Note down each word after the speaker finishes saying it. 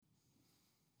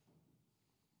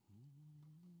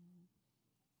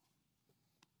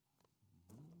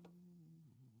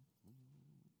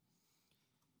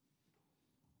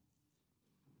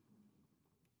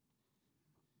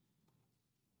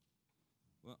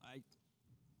Well,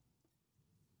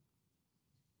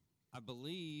 I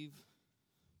believe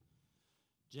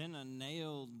Jenna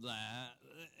nailed that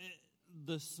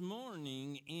this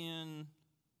morning, and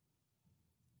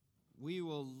we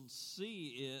will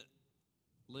see it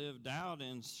lived out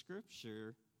in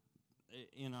Scripture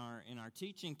in our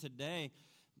teaching today.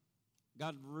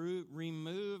 God,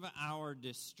 remove our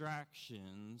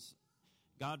distractions.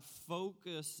 God,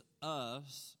 focus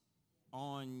us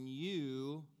on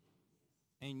you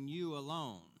and you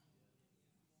alone.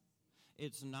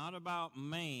 It's not about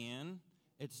man.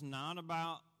 It's not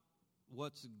about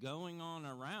what's going on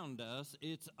around us.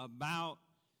 It's about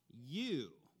you.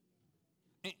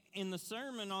 In the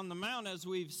Sermon on the Mount, as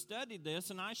we've studied this,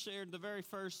 and I shared the very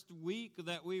first week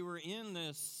that we were in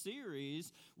this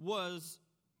series, was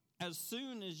as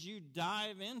soon as you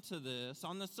dive into this,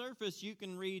 on the surface you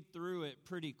can read through it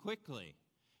pretty quickly.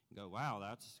 You go, wow,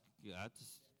 that's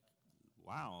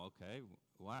wow, okay,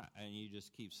 wow, and you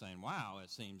just keep saying, wow,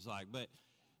 it seems like. But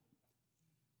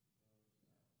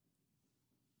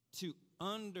to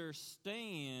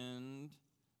understand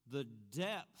the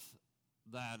depth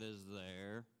that is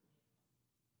there,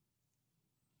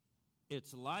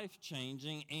 it's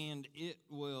life-changing, and it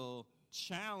will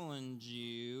challenge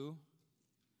you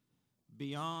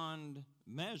beyond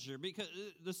measure, because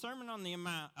the Sermon on the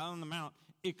Mount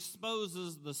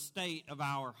exposes the state of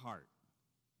our heart.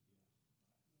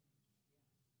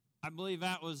 I believe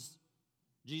that was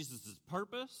Jesus'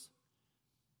 purpose,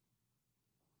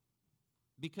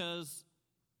 because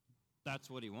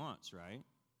that's what he wants, right?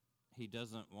 He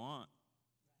doesn't want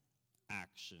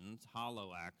actions,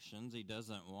 hollow actions. He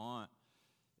doesn't want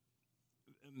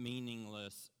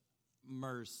meaningless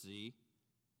mercy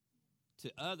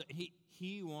to others.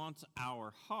 He wants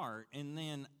our heart, and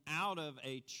then out of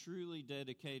a truly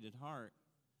dedicated heart,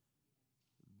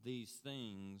 these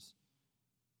things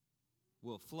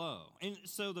will flow. And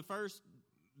so the first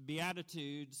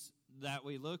Beatitudes that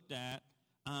we looked at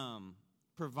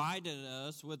provided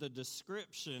us with a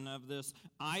description of this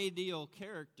ideal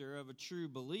character of a true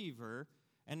believer,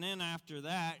 and then after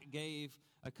that gave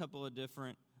a couple of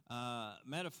different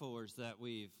metaphors that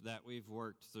we've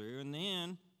worked through, and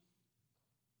then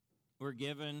we're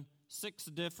given 6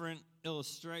 different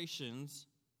illustrations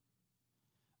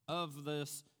of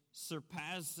this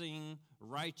surpassing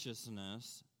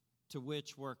righteousness to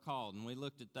which we're called. And we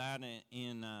looked at that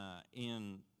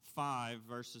in 5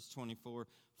 verses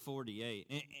 24-48.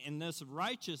 And this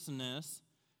righteousness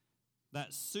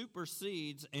that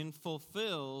supersedes and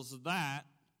fulfills that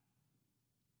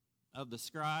of the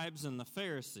scribes and the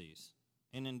Pharisees,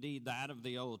 and indeed that of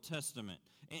the Old Testament.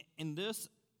 In this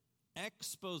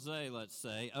expose, let's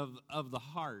say, of the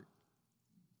heart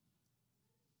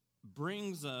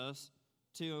brings us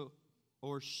to,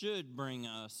 or should bring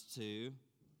us to,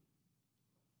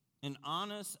 an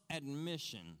honest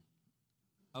admission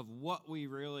of what we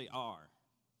really are.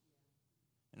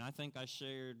 And I think I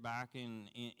shared back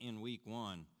in week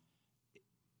 1,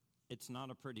 it's not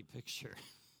a pretty picture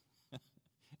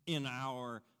in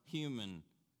our human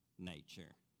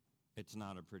nature. It's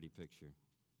not a pretty picture.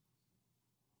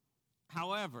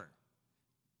 However,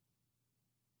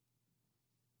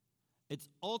 it's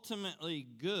ultimately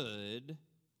good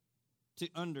to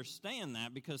understand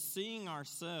that, because seeing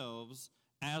ourselves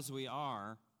as we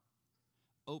are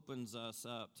opens us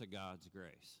up to God's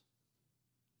grace.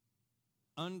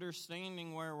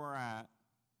 Understanding where we're at,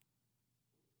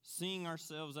 seeing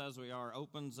ourselves as we are,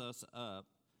 opens us up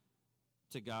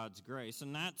to God's grace.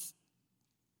 And that's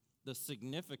the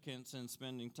significance in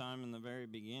spending time in the very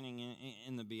beginning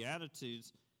in the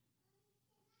Beatitudes.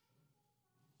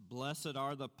 Blessed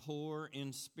are the poor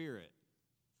in spirit,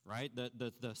 right?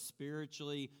 The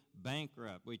spiritually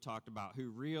bankrupt we talked about,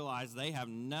 who realize they have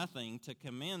nothing to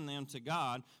commend them to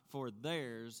God, for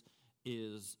theirs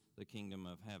is the kingdom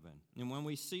of heaven. And when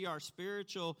we see our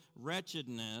spiritual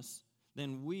wretchedness,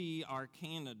 then we are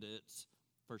candidates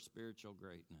for spiritual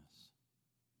greatness.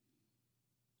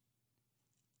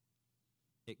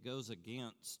 It goes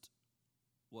against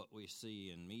what we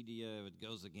see in media. It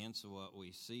goes against what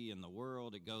we see in the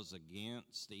world. It goes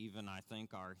against even, I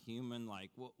think, our human, like,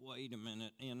 wait a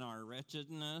minute, in our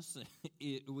wretchedness,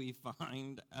 we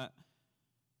find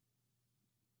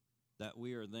that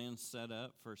we are then set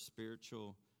up for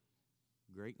spiritual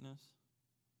greatness.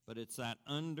 But it's that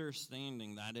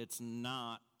understanding that it's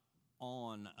not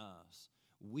on us.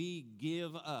 We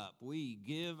give up. We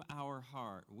give our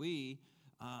heart. We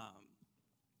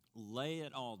lay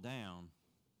it all down,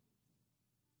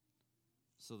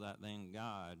 so that then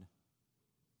God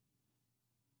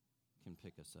can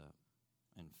pick us up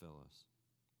and fill us.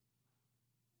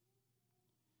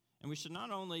 And we should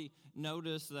not only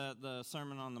notice that the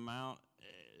Sermon on the Mount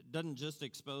doesn't just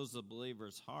expose the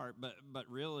believer's heart, but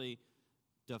really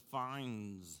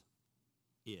defines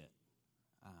it.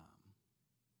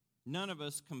 None of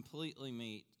us completely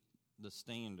meet the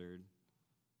standard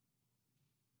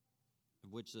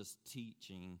which this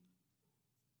teaching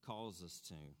calls us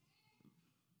to.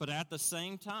 But at the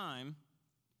same time,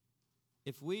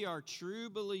 if we are true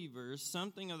believers,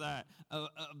 something of that, of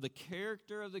the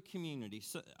character of the community,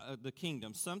 the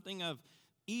kingdom, something of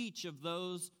each of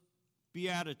those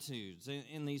Beatitudes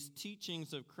in these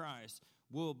teachings of Christ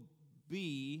will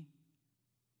be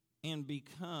and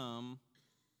become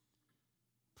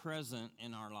present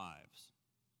in our lives.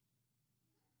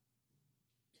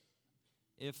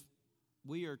 If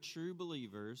we are true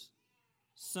believers,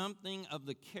 something of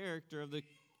the character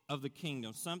of the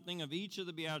kingdom, something of each of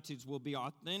the Beatitudes will be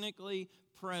authentically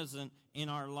present in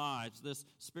our lives. This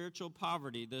spiritual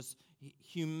poverty, this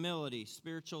humility,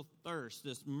 spiritual thirst,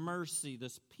 this mercy,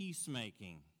 this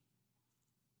peacemaking.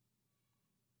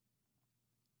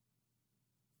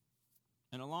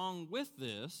 And along with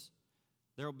this,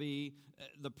 there will be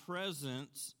the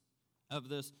presence of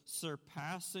this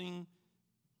surpassing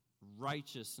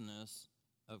righteousness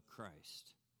of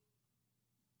Christ.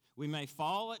 We may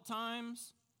fall at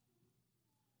times,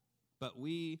 but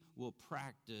we will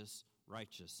practice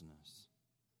righteousness.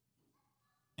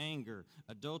 Anger,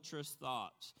 adulterous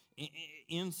thoughts,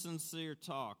 insincere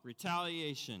talk,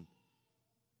 retaliation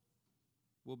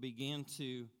will begin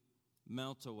to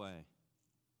melt away,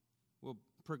 will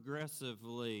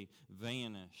progressively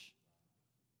vanish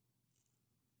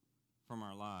from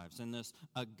our lives. And this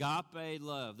agape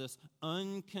love, this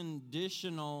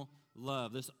unconditional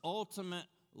love, this ultimate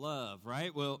love,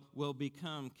 right, will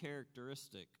become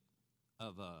characteristic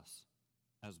of us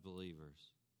as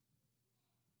believers.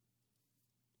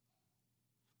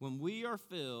 When we are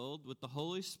filled with the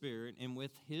Holy Spirit and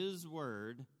with His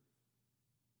Word,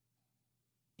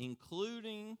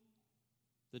 including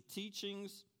the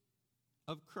teachings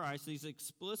of Christ, these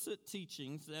explicit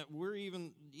teachings that we're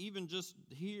even just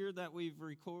here that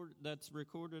that's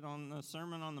recorded on the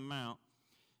Sermon on the Mount,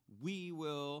 we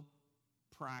will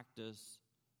practice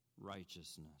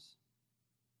righteousness.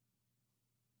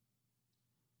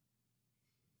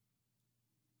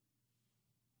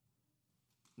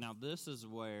 Now, this is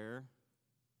where,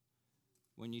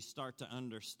 when you start to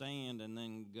understand and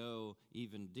then go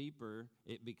even deeper,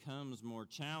 it becomes more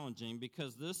challenging,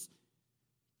 because this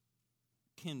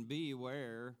can be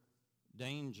where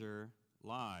danger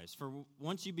lies. For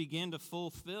once you begin to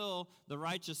fulfill the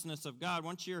righteousness of God,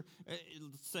 once you're,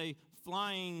 say,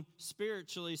 flying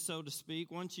spiritually, so to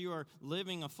speak, once you are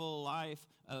living a full life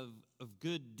of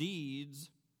good deeds,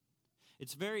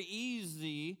 it's very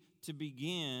easy to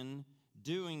begin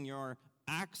doing your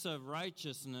acts of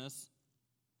righteousness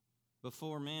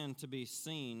before men to be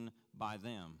seen by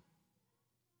them.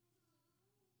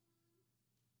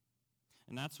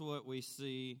 And that's what we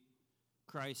see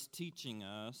Christ teaching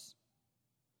us.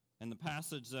 And the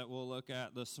passage that we'll look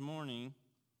at this morning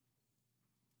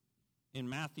in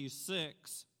Matthew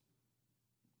 6,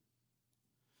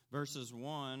 verses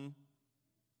 1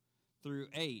 through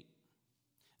 8.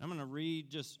 I'm going to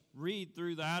read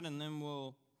through that, and then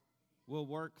we'll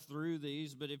work through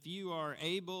these. But if you are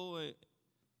able,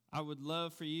 I would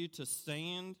love for you to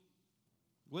stand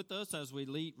with us as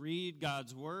we read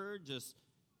God's Word.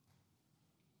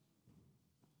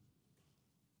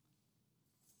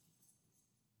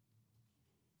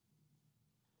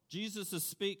 Jesus is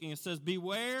speaking. It says,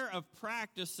 "Beware of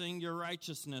practicing your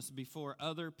righteousness before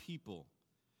other people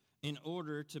in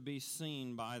order to be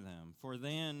seen by them, for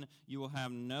then you will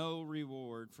have no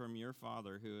reward from your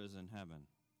Father who is in heaven.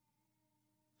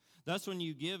 Thus, when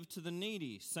you give to the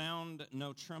needy, sound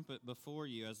no trumpet before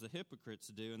you, as the hypocrites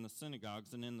do in the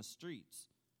synagogues and in the streets,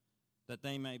 that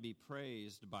they may be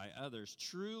praised by others.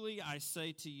 Truly, I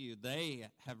say to you, they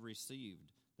have received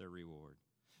their reward.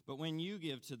 But when you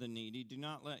give to the needy, do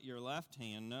not let your left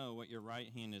hand know what your right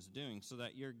hand is doing, so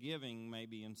that your giving may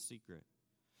be in secret.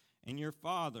 And your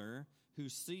Father, who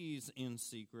sees in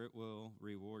secret, will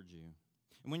reward you.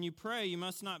 And when you pray, you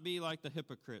must not be like the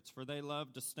hypocrites, for they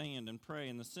love to stand and pray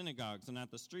in the synagogues and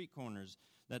at the street corners,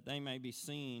 that they may be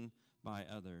seen by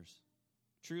others.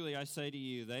 Truly, I say to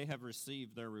you, they have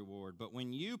received their reward. But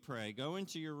when you pray, go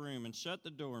into your room and shut the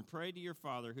door and pray to your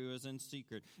Father who is in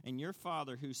secret. And your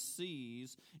Father who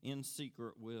sees in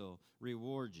secret will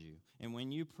reward you. And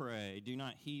when you pray, do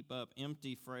not heap up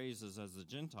empty phrases as the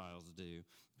Gentiles do,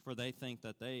 for they think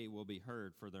that they will be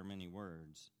heard for their many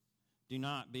words. Do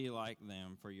not be like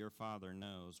them, for your Father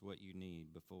knows what you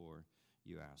need before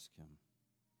you ask Him."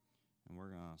 And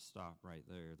we're going to stop right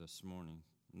there this morning.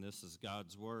 And this is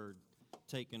God's Word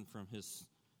taken from His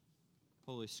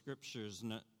Holy Scriptures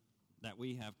that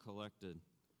we have collected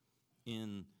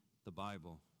in the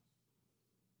Bible.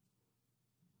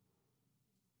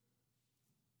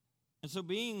 And so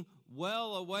being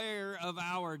well aware of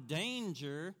our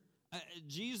danger,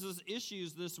 Jesus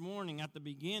issues this morning at the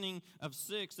beginning of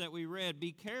 6 that we read,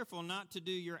 "Be careful not to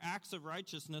do your acts of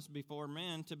righteousness before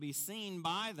men to be seen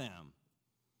by them.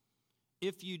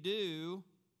 If you do,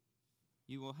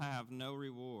 you will have no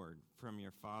reward from your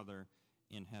Father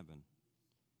in heaven."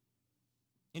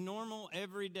 In normal,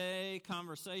 everyday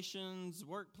conversations,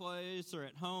 workplace, or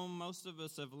at home, most of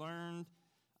us have learned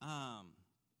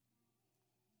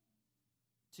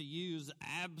to use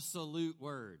absolute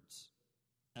words,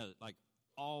 like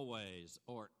always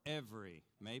or every,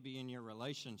 maybe in your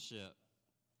relationship,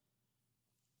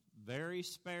 very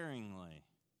sparingly.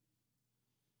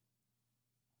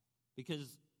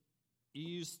 Because you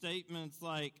use statements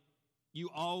like, "You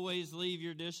always leave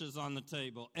your dishes on the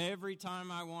table. Every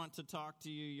time I want to talk to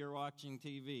you, you're watching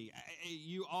TV.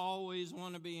 You always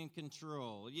want to be in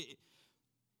control." You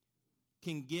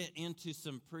can get into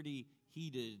some pretty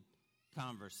heated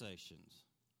conversations.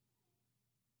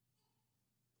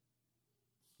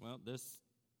 Well, this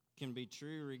can be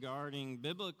true regarding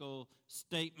biblical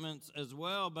statements as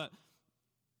well, but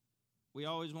we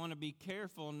always want to be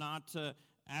careful not to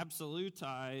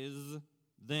absolutize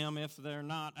them if they're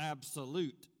not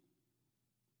absolute.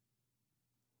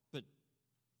 But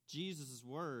Jesus'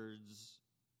 words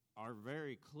are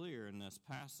very clear in this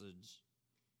passage,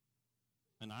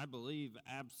 and I believe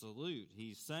absolute.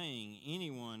 He's saying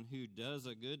anyone who does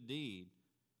a good deed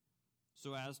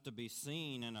so as to be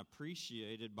seen and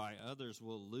appreciated by others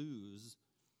will lose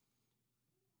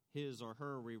his or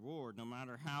her reward, no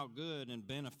matter how good and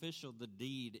beneficial the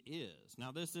deed is. Now,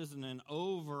 this isn't an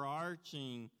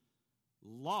overarching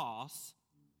loss.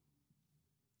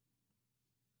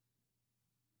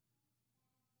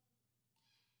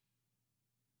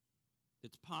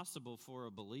 It's possible for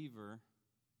a believer,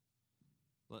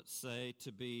 let's say,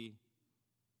 to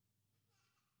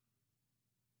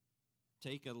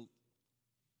take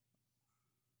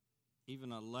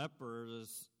even a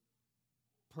leprous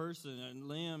person and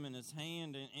limb in his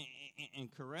hand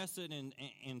and caress it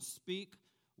and speak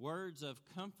words of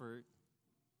comfort,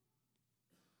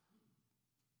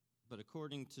 but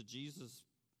according to Jesus'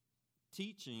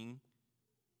 teaching,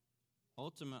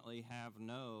 ultimately have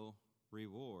no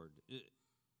reward.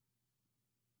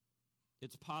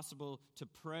 It's possible to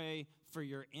pray for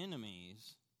your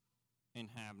enemies and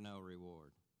have no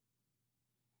reward.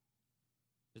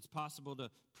 It's possible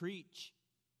to preach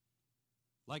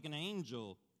like an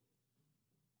angel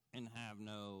and have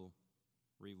no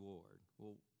reward.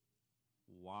 Well,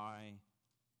 why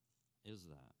is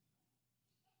that?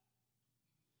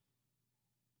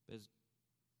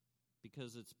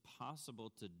 Because it's possible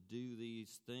to do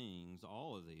these things,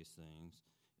 all of these things,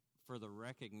 for the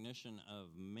recognition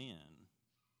of men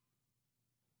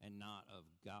and not of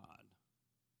God.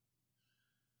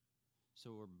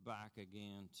 So we're back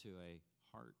again to a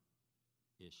heart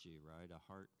issue, right? A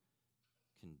heart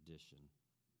condition.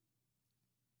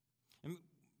 And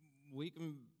we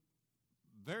can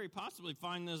very possibly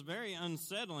find this very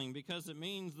unsettling because it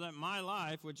means that my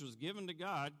life, which was given to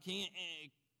God,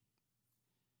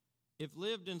 if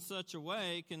lived in such a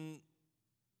way, can,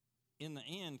 in the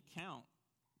end, count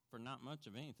for not much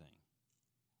of anything.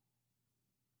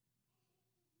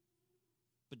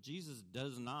 But Jesus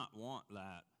does not want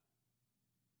that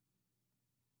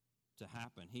to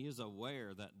happen. He is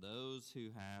aware that those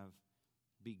who have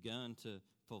begun to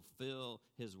fulfill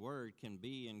His word can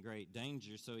be in great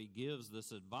danger, so He gives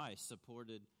this advice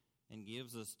supported and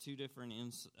gives us two different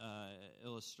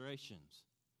illustrations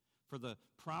for the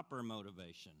proper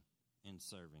motivation in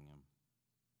serving Him.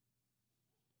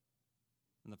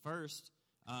 And the first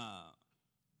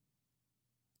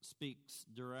speaks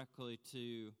directly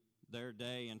to their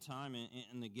day and time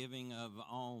in the giving of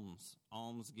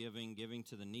almsgiving, giving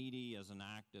to the needy as an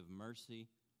act of mercy.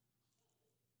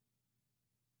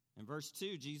 In verse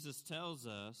 2, Jesus tells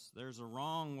us there's a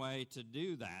wrong way to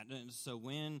do that. And so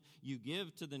when you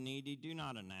give to the needy, do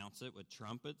not announce it with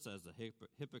trumpets as the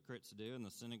hypocrites do in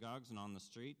the synagogues and on the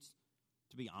streets,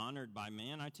 to be honored by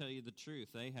men. I tell you the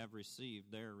truth, they have received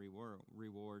their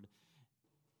reward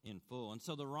in full. And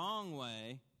so the wrong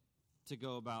way to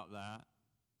go about that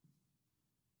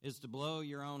is to blow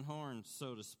your own horn,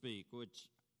 so to speak, which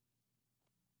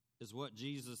is what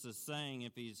Jesus is saying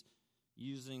if He's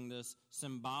using this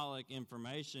symbolic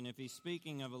information. If He's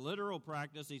speaking of a literal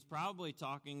practice, He's probably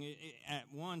talking,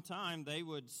 at one time, they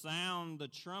would sound the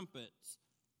trumpets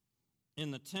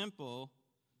in the temple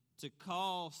to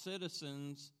call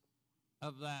citizens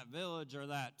of that village or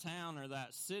that town or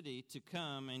that city to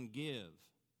come and give.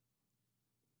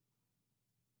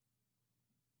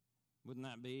 Wouldn't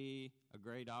that be a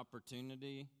great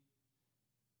opportunity?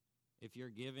 If you're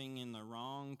giving in the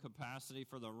wrong capacity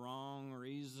for the wrong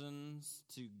reasons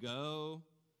to go,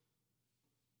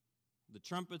 the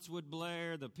trumpets would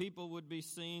blare, the people would be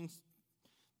seen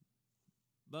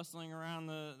bustling around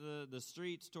the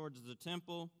streets towards the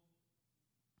temple.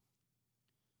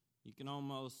 You can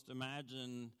almost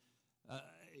imagine,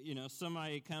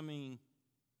 somebody coming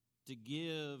to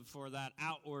give for that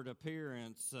outward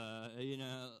appearance.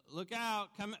 Look out,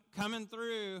 coming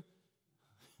through.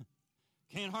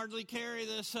 Can't hardly carry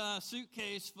this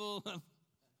suitcase full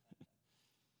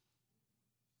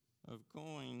of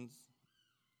coins.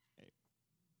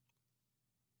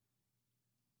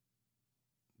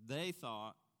 They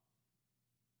thought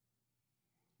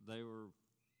they were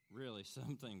really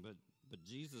something, but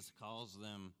Jesus calls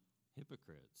them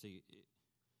hypocrites.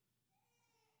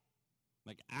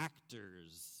 Like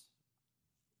actors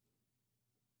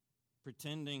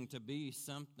pretending to be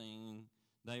something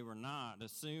they were not,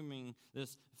 assuming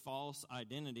this false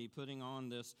identity, putting on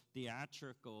this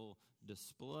theatrical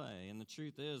display. And the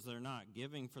truth is, they're not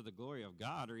giving for the glory of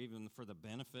God or even for the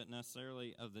benefit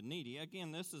necessarily of the needy.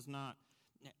 Again, this is not,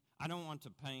 I don't want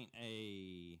to paint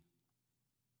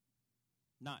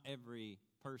not every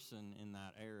person in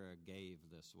that era gave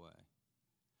this way,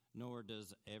 nor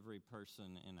does every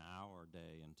person in our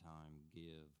day and time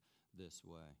give this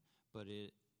way. But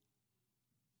it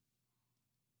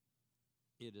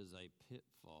is a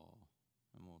pitfall,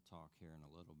 and we'll talk here in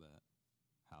a little bit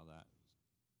how that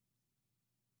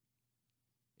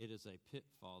is. It is a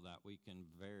pitfall that we can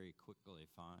very quickly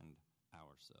find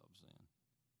ourselves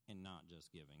in, and not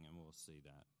just giving, and we'll see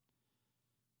that.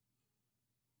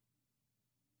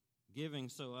 Giving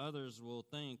so others will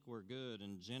think we're good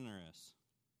and generous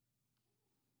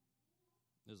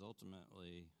is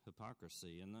ultimately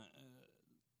hypocrisy, and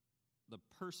the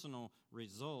personal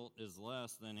result is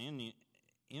less than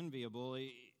enviable.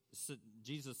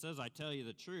 Jesus says, I tell you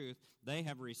the truth, they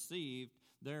have received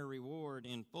their reward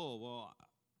in full. Well,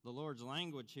 the Lord's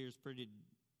language here is pretty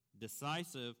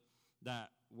decisive. That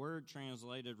word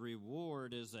translated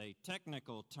reward is a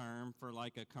technical term for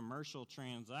like a commercial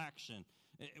transaction,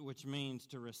 which means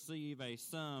to receive a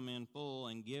sum in full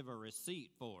and give a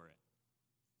receipt for it.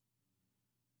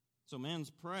 So men's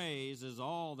praise is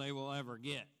all they will ever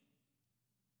get.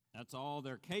 That's all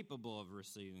they're capable of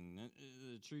receiving.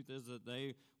 The truth is that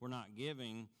they were not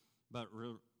giving, but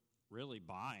really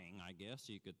buying, I guess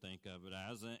you could think of it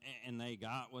as, and they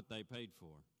got what they paid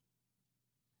for.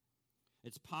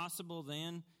 It's possible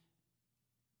then,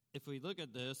 if we look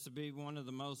at this, to be one of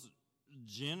the most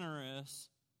generous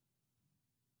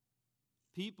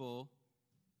people,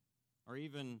 or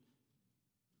even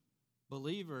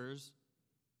believers,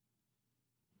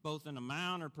 both in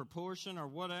amount or proportion or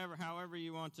whatever, however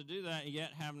you want to do that, yet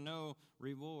have no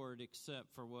reward except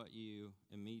for what you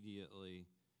immediately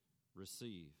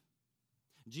receive.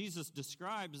 Jesus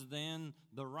describes then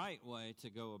the right way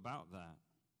to go about that.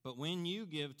 But when you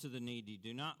give to the needy,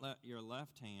 do not let your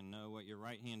left hand know what your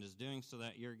right hand is doing, so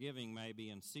that your giving may be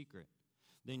in secret.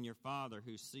 Then your Father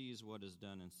who sees what is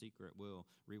done in secret will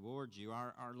reward you.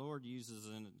 Our Lord uses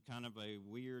kind of a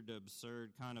weird,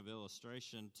 absurd kind of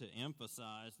illustration to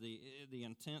emphasize the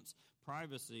intense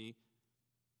privacy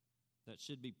that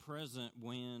should be present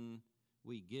when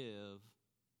we give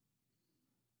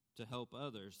to help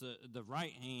others. The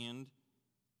right hand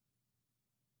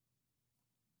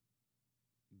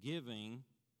giving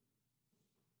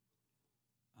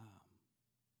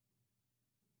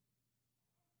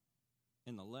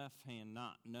and the left hand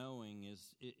not knowing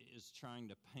is trying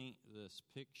to paint this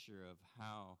picture of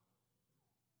how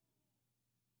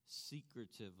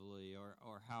secretively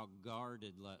or how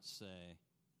guarded, let's say,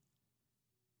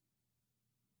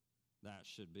 that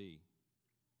should be.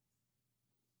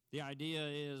 The idea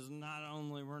is not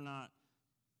only we're not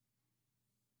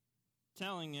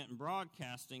telling it and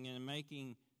broadcasting it and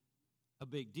making a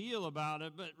big deal about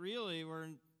it, but really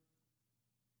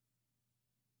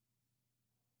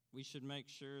we should make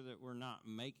sure that we're not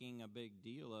making a big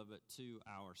deal of it to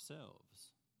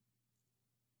ourselves.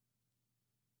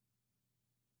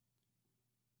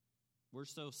 We're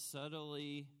so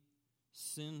subtly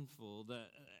sinful that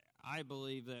I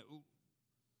believe that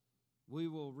we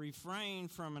will refrain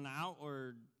from an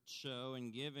outward show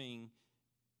and giving,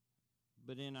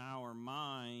 but in our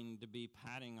mind to be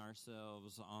patting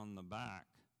ourselves on the back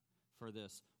for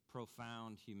this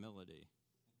profound humility.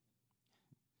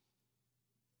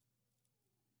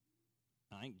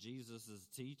 I think Jesus is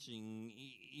teaching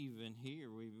even here,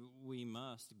 we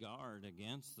must guard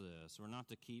against this. We're not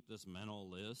to keep this mental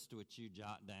list, which you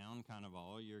jot down kind of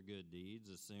all your good deeds,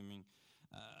 assuming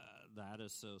that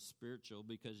is so spiritual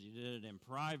because you did it in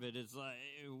private. It's like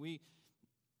we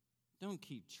don't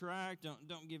keep track.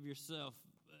 Don't give yourself,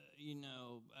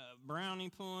 brownie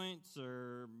points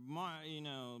or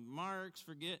marks.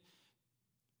 Forget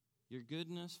your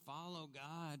goodness. Follow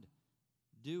God.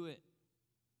 Do it.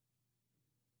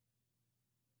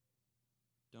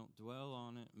 Don't dwell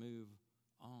on it. Move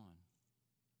on.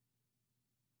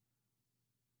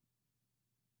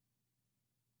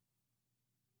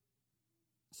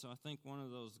 So I think one of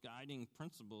those guiding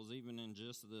principles, even in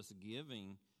just this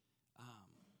giving,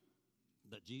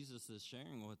 that Jesus is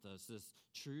sharing with us, this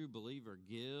true believer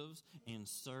gives and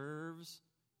serves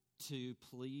to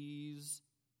please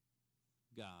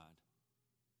God,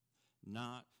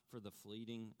 not for the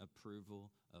fleeting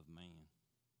approval of man.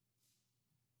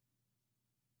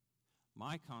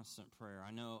 My constant prayer,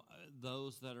 I know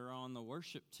those that are on the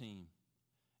worship team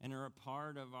and are a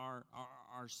part of our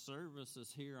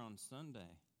services here on Sunday,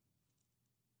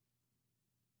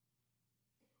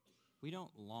 we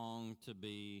don't long to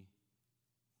be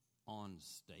on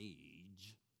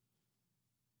stage.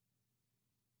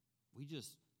 We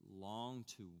just long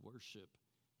to worship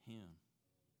Him.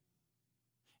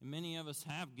 And many of us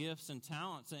have gifts and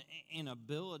talents and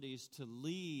abilities to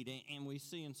lead. And we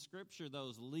see in Scripture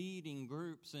those leading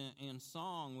groups in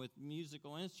song with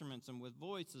musical instruments and with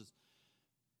voices.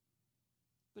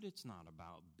 But it's not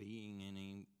about being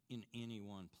in any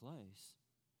one place.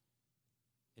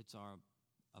 It's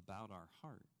about our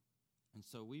heart. And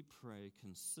so we pray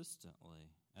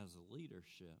consistently as a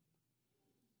leadership,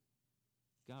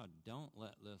 God, don't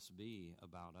let this be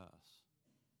about us.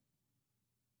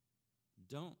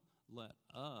 Don't let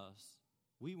us,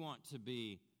 we want to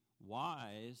be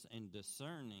wise and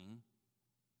discerning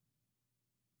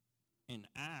and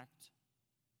act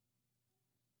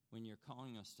when you're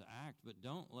calling us to act, but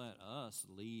don't let us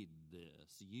lead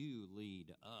this. You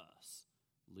lead us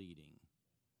leading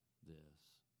this.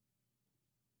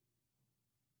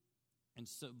 And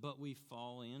so, but we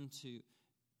fall into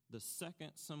the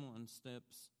second someone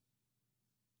steps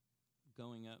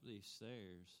going up these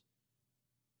stairs,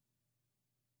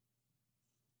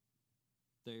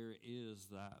 there is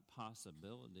that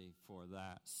possibility for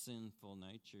that sinful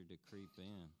nature to creep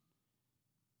in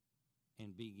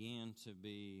and begin to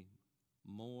be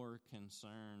more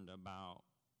concerned about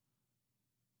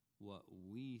what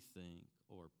we think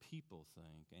or people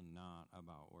think and not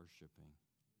about worshiping.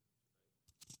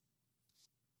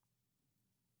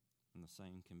 And the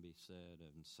same can be said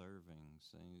in serving,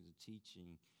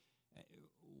 teaching,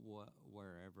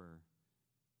 wherever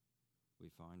we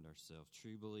find ourselves.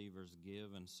 True believers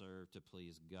give and serve to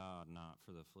please God, not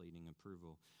for the fleeting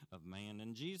approval of man.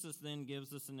 And Jesus then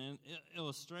gives us an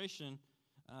illustration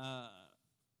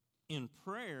in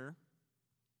prayer,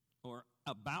 or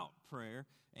about prayer,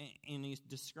 and he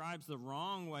describes the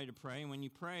wrong way to pray. When you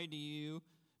pray,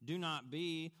 do not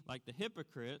be like the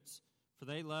hypocrites, for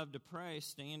they love to pray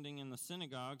standing in the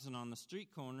synagogues and on the street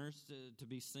corners to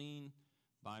be seen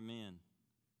by men.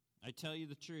 I tell you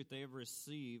the truth, they have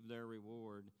received their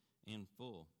reward in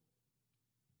full.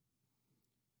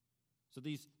 So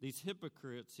these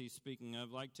hypocrites he's speaking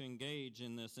of like to engage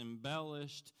in this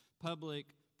embellished public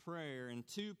prayer in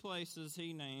two places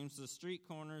he names, the street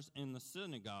corners and the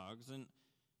synagogues. And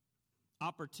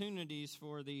opportunities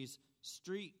for these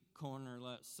street corner,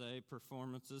 let's say,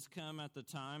 performances come at the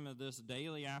time of this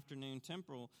daily afternoon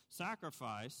temple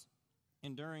sacrifice.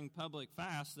 And during public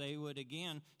fast, they would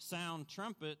again sound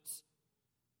trumpets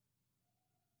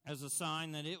as a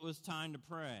sign that it was time to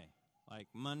pray. Like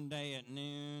Monday at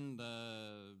noon,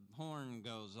 the horn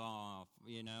goes off.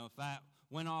 If that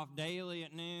went off daily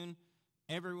at noon,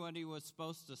 everybody was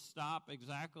supposed to stop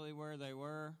exactly where they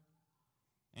were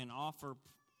and offer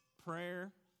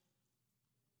prayer.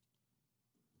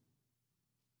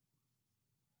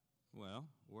 Well,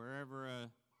 wherever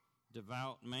a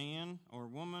devout man or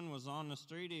woman was on the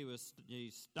street, he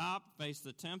stopped, faced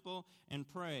the temple, and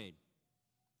prayed.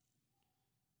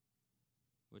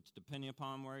 Which, depending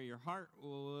upon where your heart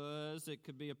was, it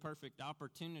could be a perfect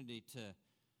opportunity to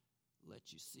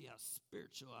let you see how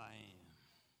spiritual I am.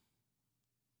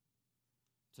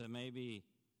 To maybe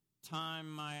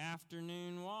time my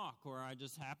afternoon walk where I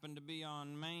just happened to be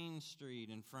on Main Street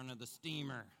in front of the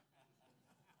steamer.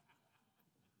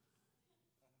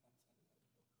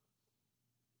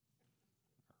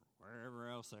 Wherever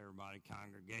else everybody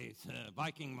congregates,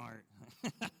 Viking Mart.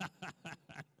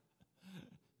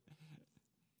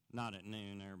 Not at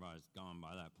noon. Everybody's gone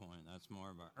by that point. That's more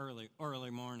of an early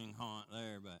morning haunt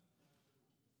there. But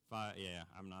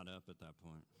I'm not up at that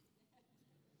point.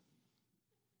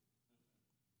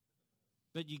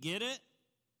 But you get it?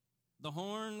 The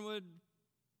horn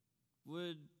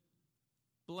would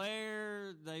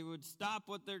blare. They would stop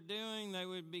what they're doing. They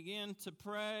would begin to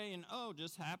pray. And,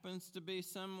 just happens to be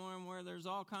somewhere where there's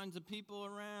all kinds of people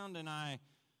around. And I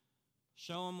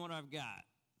show them what I've got.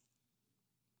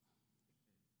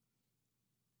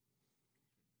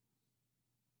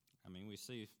 I mean, we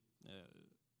see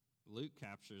Luke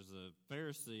captures the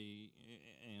Pharisee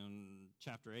in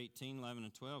chapter 18, 11,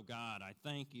 and 12. God, I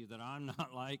thank you that I'm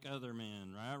not like other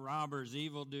men, right? Robbers,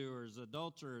 evildoers,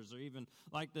 adulterers, or even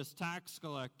like this tax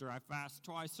collector. I fast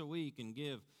twice a week and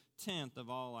give 1/10 of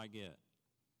all I get.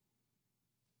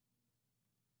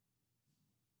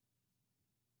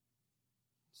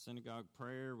 Synagogue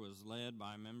prayer was led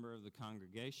by a member of the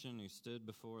congregation who stood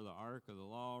before the ark of the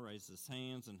law, raised his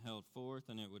hands, and held forth,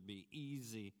 and it would be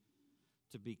easy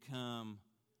to become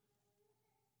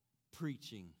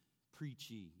preachy,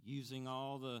 using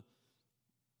all the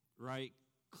right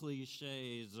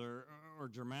cliches or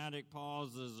dramatic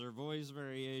pauses or voice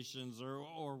variations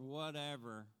or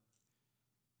whatever.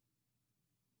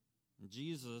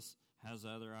 Jesus has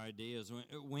other ideas.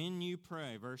 When you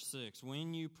pray, verse 6,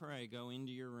 when you pray, go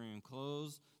into your room,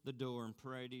 close the door, and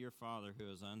pray to your Father who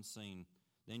is unseen.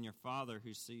 Then your Father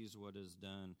who sees what is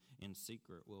done in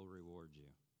secret will reward you.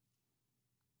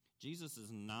 Jesus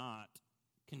is not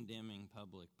condemning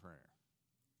public prayer.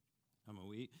 I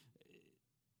mean,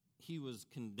 he was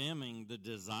condemning the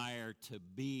desire to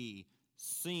be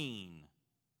seen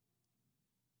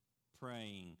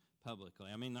praying publicly.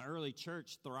 I mean, the early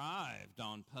church thrived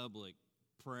on public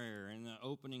prayer. In the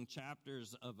opening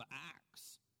chapters of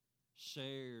Acts,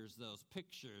 shares those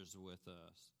pictures with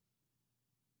us.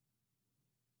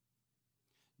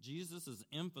 Jesus is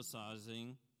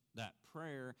emphasizing that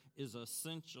prayer is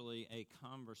essentially a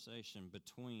conversation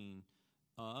between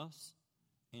us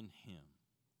and Him.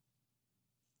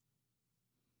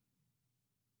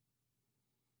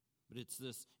 But it's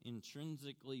this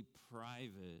intrinsically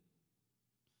private,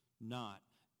 not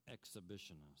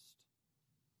exhibitionist.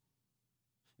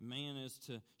 Man is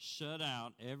to shut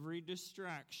out every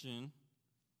distraction,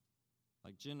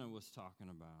 like Jenna was talking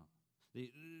about.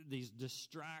 These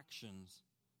distractions,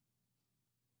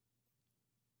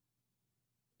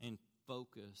 and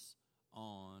focus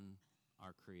on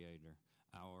our Creator,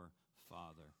 our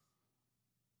Father.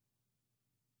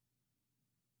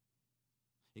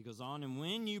 He goes on, and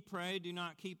when you pray, do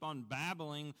not keep on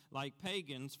babbling like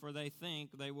pagans, for they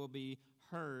think they will be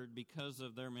heard because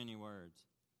of their many words.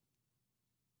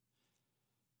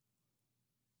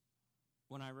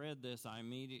 When I read this, I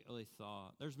immediately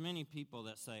thought, there's many people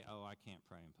that say, I can't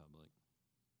pray in public.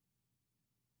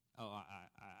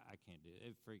 I can't do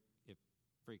it. It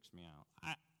freaks me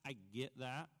out. I get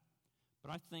that,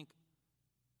 but I think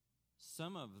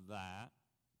some of that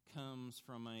comes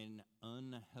from an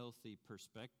unhealthy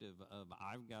perspective of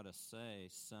I've got to say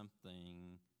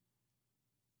something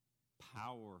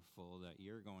powerful that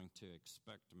you're going to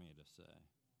expect me to say.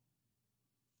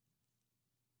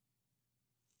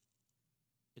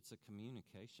 It's a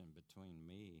communication between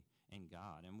me and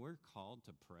God, and we're called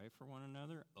to pray for one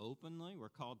another openly. We're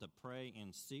called to pray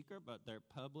in secret, but their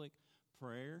public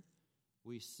prayer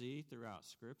we see throughout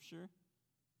Scripture.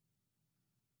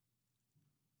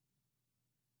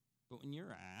 But when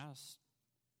you're asked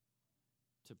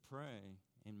to pray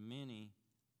and many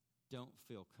don't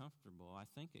feel comfortable, I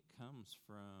think it comes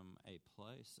from a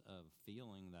place of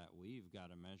feeling that we've got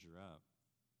to measure up.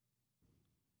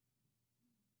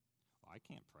 Well, I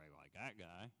can't pray like that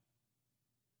guy.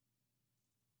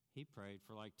 He prayed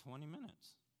for like 20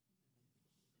 minutes.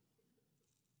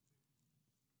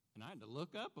 And I had to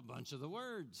look up a bunch of the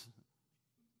words.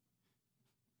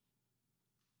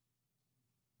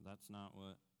 That's not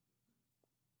what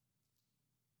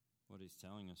he's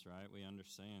telling us, right? We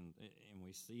understand, and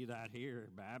we see that here,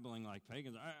 babbling like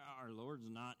pagans. Our Lord's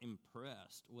not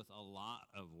impressed with a lot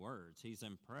of words. He's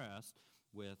impressed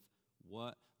with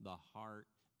what the heart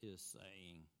is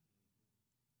saying.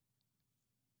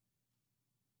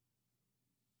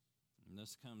 And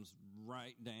this comes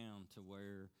right down to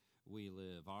where we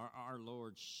live. Our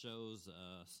Lord shows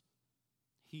us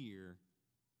here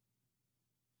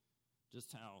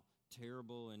just how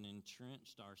terrible and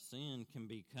entrenched our sin can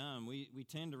become. We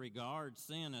tend to regard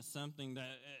sin as something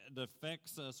that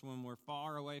affects us when we're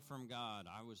far away from God.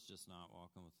 I was just not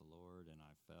walking with the Lord, and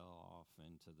I fell off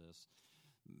into this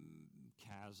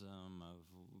chasm of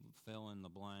fill in the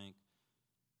blank.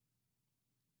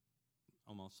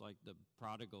 Almost like the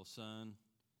prodigal son.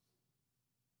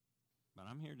 But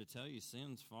I'm here to tell you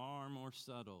sin's far more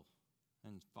subtle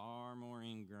and far more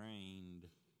ingrained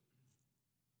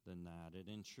than that. It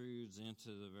intrudes into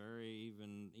the very,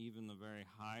 even the very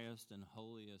highest and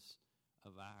holiest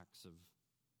of acts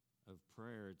of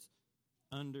prayer. It's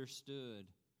understood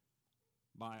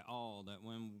by all that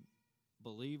when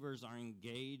believers are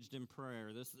engaged in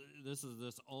prayer, this is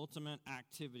this ultimate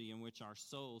activity in which our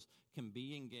souls can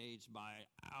be engaged by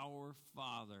our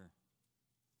Father.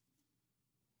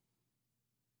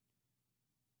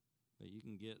 But you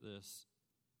can get this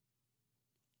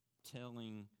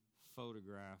telling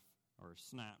photograph or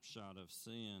snapshot of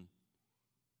sin,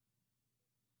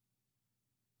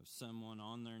 of someone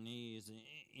on their knees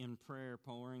in prayer,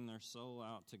 pouring their soul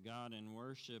out to God in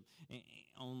worship,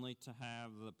 only to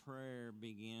have the prayer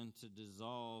begin to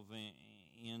dissolve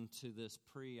into this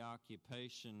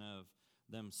preoccupation of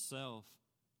themselves,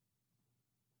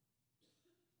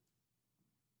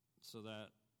 so that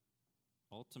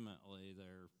ultimately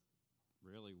they're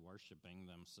really worshiping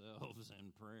themselves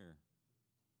in prayer.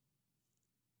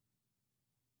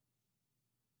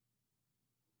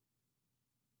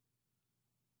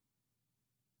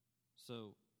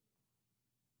 So,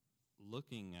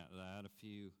 looking at that, a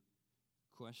few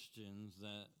questions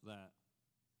that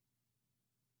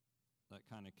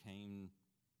kind of came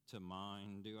to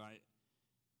mind.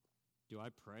 Do I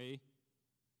pray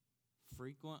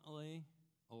frequently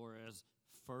or as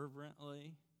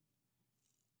fervently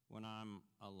when I'm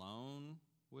alone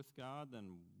with God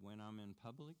than when I'm in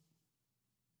public?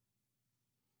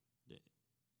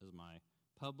 Is my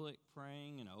public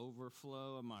praying an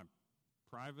overflow of my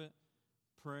private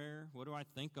prayer? What do I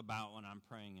think about when I'm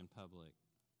praying in public?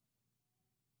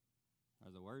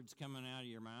 Are the words coming out of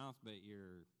your mouth, but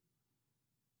you're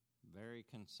very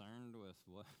concerned with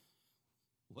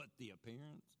what the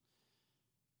appearance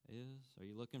is? Are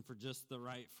you looking for just the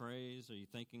right phrase? Are you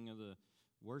thinking of the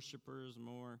worshipers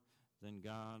more than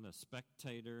God, a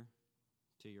spectator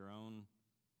to your own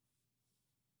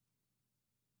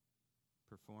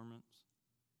performance?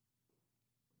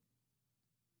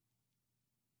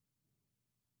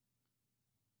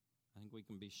 I think we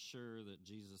can be sure that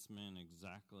Jesus meant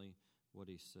exactly what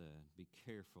he said. Be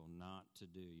careful not to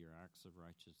do your acts of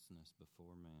righteousness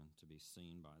before men to be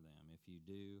seen by them. If you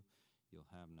do,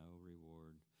 you'll have no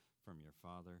reward from your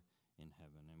Father in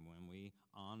heaven. And when we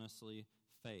honestly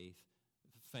face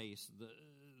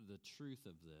the truth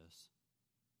of this,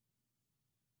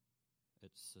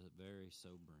 it's very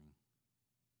sobering.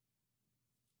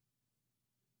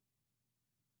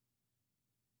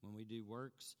 When we do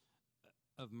works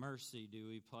of mercy, do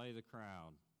we play the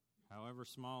crowd? However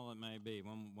small it may be.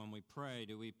 When we pray,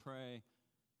 do we pray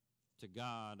to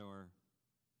God or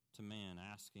to men,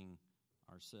 asking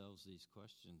ourselves these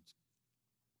questions?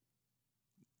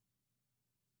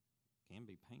 Can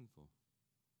be painful,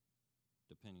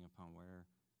 depending upon where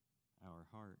our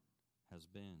heart has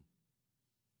been.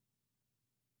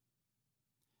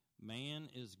 Man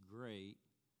is great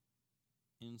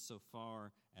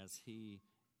insofar as he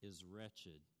is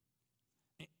wretched.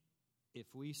 If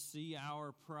we see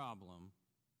our problem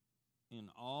in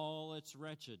all its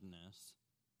wretchedness,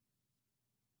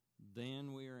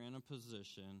 then we are in a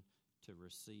position to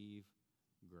receive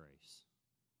grace.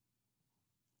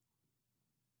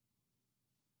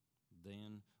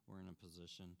 Then we're in a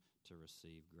position to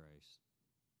receive grace.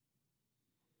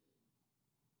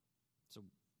 So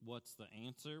what's the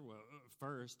answer? Well,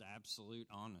 first, absolute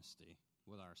honesty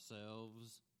with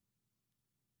ourselves.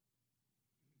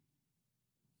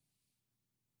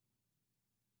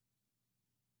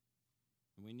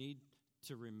 We need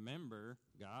to remember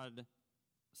God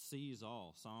sees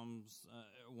all. Psalms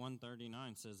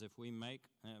 139 says, if we make,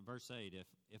 verse 8,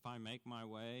 if I make my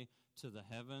way to the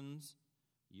heavens,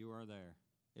 you are there.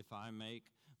 If I make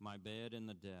my bed in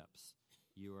the depths,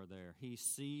 you are there. He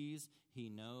sees, he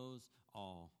knows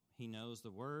all. He knows the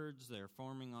words they're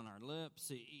forming on our lips.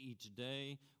 Each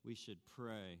day we should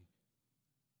pray,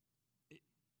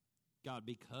 God,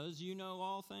 because you know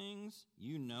all things,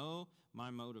 you know my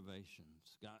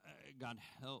motivations. God,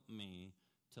 help me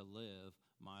to live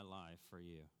my life for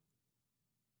you.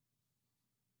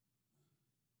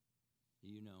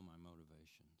 You know my motivations.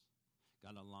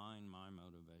 God, align my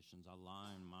motivations.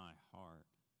 Align my heart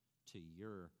to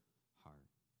your heart.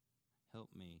 Help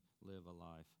me live a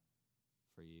life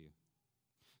for you.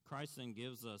 Christ then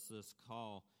gives us this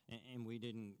call, and we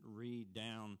didn't read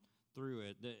down through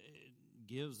it. It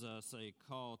gives us a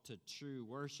call to true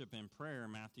worship and prayer.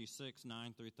 Matthew 6,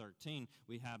 9 through 13,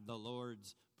 we have the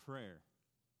Lord's Prayer.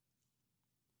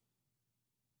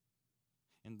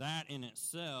 And that in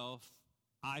itself,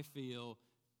 I feel,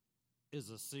 is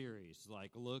a series,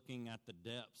 like looking at the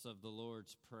depths of the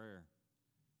Lord's Prayer.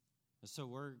 And so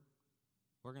we're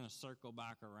going to circle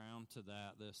back around to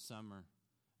that this summer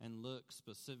and look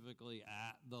specifically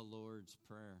at the Lord's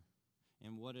Prayer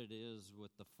and what it is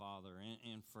with the Father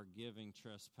and forgiving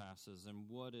trespasses and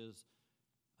what is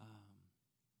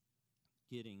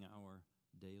getting our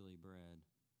daily bread.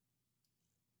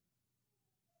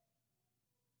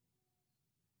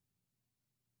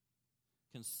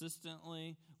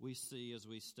 Consistently, we see as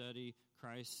we study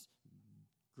Christ's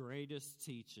greatest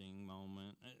teaching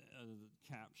moment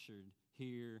captured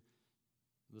here,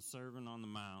 the Sermon on the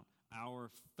Mount, our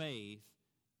faith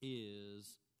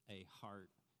is a heart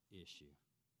issue.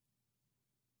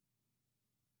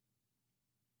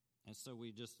 And so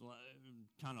we just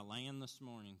kind of land this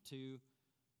morning, two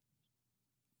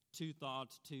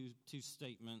thoughts, two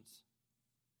statements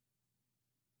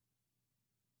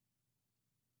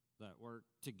that work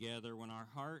together. When our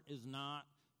heart is not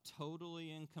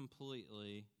totally and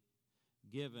completely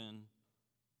given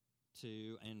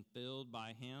to and filled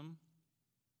by Him,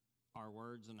 our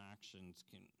words and actions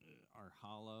are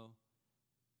hollow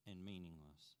and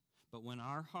meaningless. But when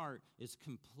our heart is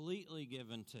completely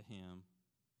given to Him,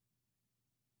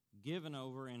 given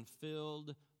over and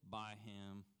filled by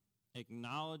Him,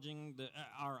 acknowledging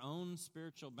our own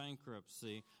spiritual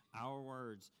bankruptcy, our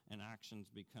words and actions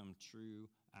become true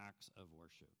acts of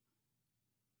worship.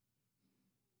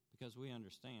 Because we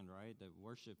understand, right, that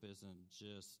worship isn't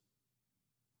just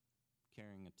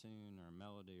carrying a tune or a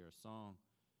melody or a song.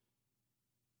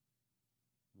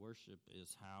 Worship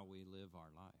is how we live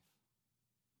our life.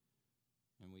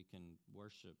 And we can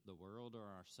worship the world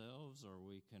or ourselves, or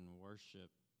we can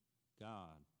worship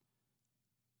God.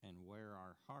 And where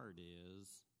our heart is,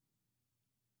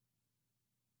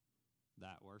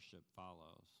 that worship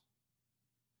follows.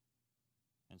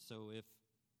 And so if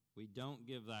we don't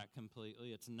give that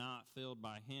completely, it's not filled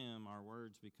by Him, our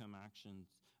words become actions,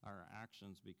 our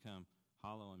actions become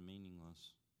hollow and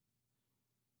meaningless.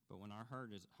 But when our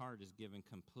heart is given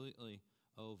completely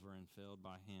over and filled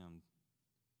by Him,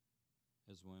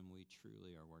 is when we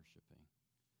truly are worshiping.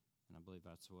 And I believe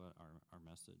that's what our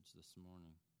message this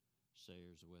morning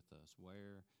shares with us.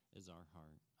 Where is our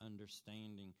heart?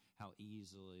 Understanding how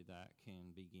easily that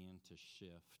can begin to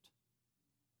shift.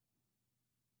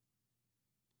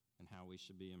 And how we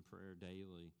should be in prayer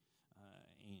daily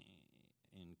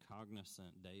and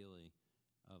cognizant daily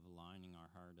of lining our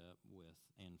heart up with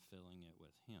and filling it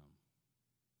with Him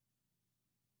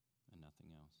and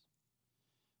nothing else.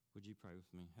 Would you pray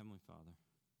with me? Heavenly Father,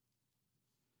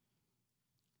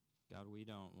 God, we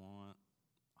don't want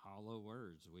hollow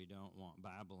words. We don't want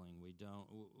babbling.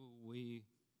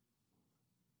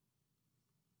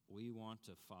 We want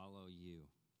to follow You.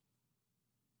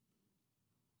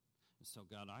 So,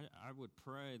 God, I would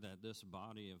pray that this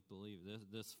body of believers,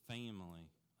 this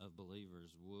family of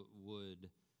believers would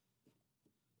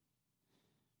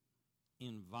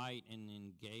invite and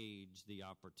engage the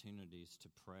opportunities to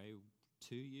pray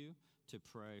to You, to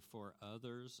pray for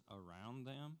others around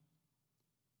them,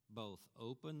 both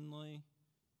openly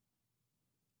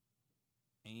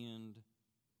and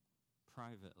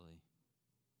privately.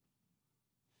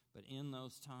 But in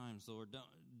those times, Lord,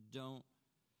 don't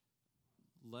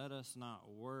let us not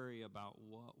worry about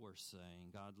what we're saying.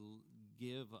 God,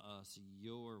 give us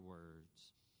Your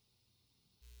words.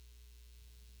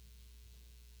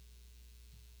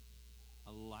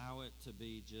 Allow it to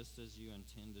be just as You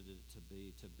intended it to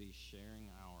be sharing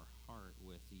our heart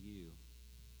with You.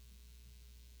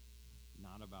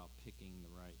 Not about picking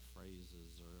the right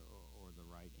phrases or the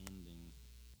right ending.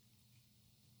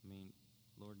 I mean,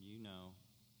 Lord, You know,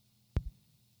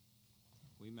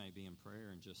 we may be in prayer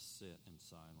and just sit in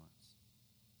silence.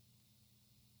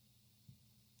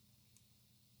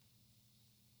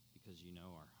 Because You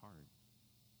know our heart.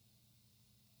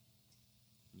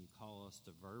 And You call us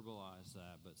to verbalize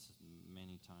that, but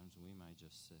many times we may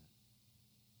just sit.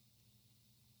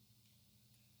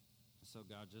 So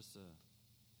God, just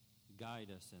guide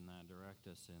us in that, direct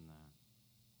us in that.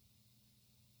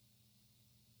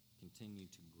 Continue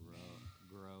to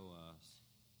grow us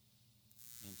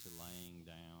into laying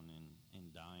down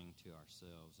and dying to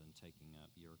ourselves and taking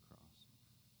up Your cross.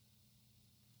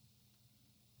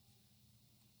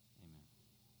 Amen.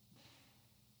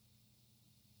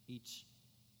 Each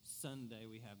Sunday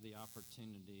we have the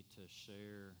opportunity to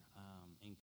share